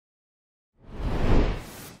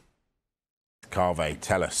Kaveh,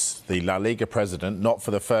 tell us. The La Liga president, not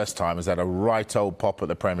for the first time, has had a right old pop at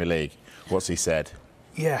the Premier League. What's he said?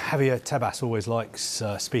 Yeah, Javier Tebas always likes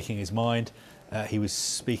speaking his mind. He was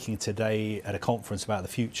speaking today at a conference about the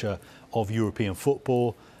future of European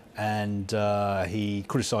football, and he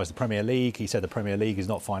criticised the Premier League. He said the Premier League is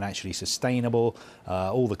not financially sustainable.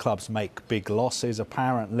 All the clubs make big losses,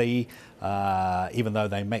 apparently. Even though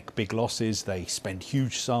they make big losses, they spend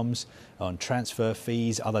huge sums on transfer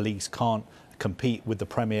fees. Other leagues can't compete with the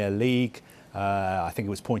Premier League. I think it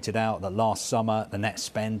was pointed out that last summer the net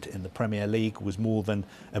spend in the Premier League was more than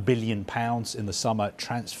 £1 billion in the summer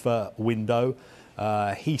transfer window.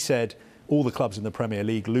 He said all the clubs in the Premier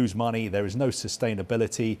League lose money. There is no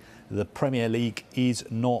sustainability. The Premier League is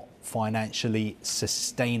not financially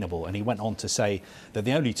sustainable. And he went on to say that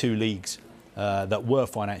the only two leagues that were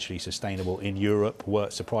financially sustainable in Europe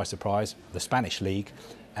were, surprise, surprise, the Spanish League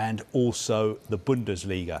and also the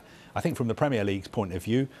Bundesliga. I think from the Premier League's point of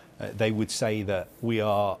view, they would say that we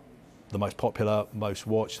are the most popular, most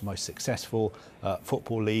watched, most successful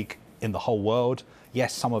football league in the whole world.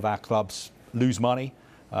 Yes, some of our clubs lose money,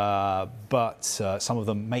 but some of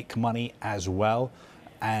them make money as well,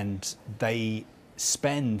 and they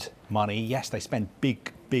spend money. Yes, they spend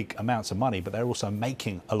big amounts of money, but they're also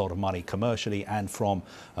making a lot of money commercially and from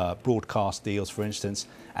broadcast deals, for instance.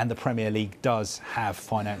 And the Premier League does have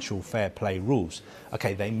financial fair play rules.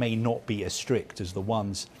 Okay, they may not be as strict as the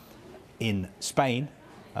ones in Spain,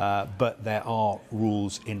 but there are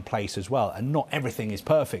rules in place as well. And not everything is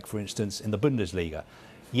perfect, for instance, in the Bundesliga.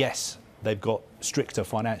 Yes, they've got stricter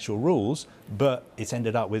financial rules, but it's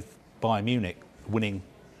ended up with Bayern Munich winning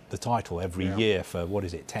the title every year for,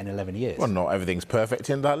 10, 11 years. Well, not everything's perfect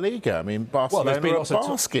in La Liga. I mean, Barcelona are a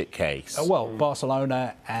basket case.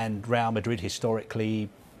 Barcelona and Real Madrid historically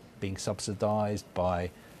being subsidised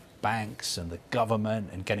by banks and the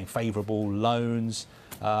government and getting favourable loans.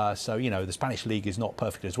 So, the Spanish league is not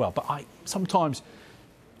perfect as well. But I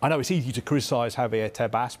know it's easy to criticise Javier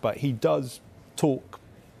Tebas, but he does talk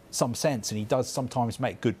some sense and he does sometimes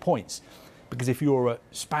make good points. Because if you're a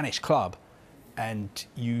Spanish club and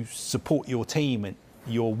you support your team and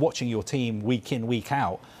you're watching your team week in, week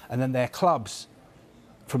out, and then there are clubs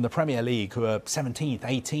from the Premier League who are 17th,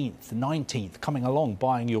 18th, 19th coming along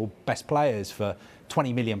buying your best players for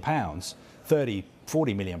 £20 million, 30,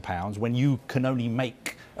 40 million pounds, when you can only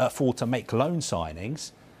afford to make loan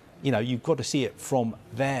signings, you've got to see it from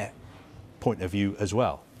their point of view as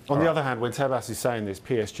well. On the other hand, when Tebas is saying this,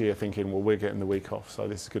 PSG are thinking, well, we're getting the week off, so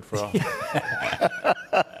this is good for us.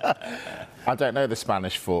 I don't know the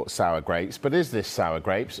Spanish for sour grapes, but is this sour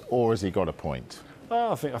grapes or has he got a point?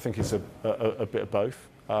 I think it's a bit of both.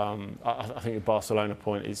 I think the Barcelona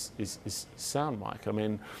point is sound, Mike. I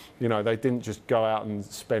mean, they didn't just go out and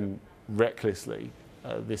spend recklessly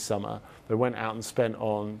this summer. They went out and spent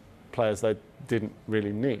on players they didn't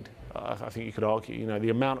really need. I think you could argue, the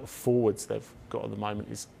amount of forwards they've got at the moment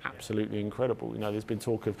is absolutely incredible. There's been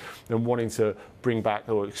talk of them wanting to bring back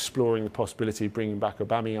or exploring the possibility of bringing back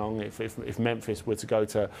Aubameyang if Memphis were to go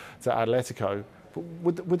to Atletico.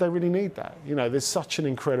 But would they really need that? There's such an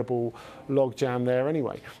incredible logjam there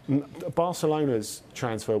anyway. Barcelona's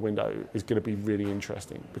transfer window is going to be really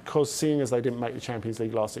interesting because seeing as they didn't make the Champions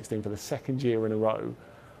League last 16 for the second year in a row,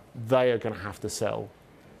 they are going to have to sell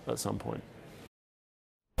at some point.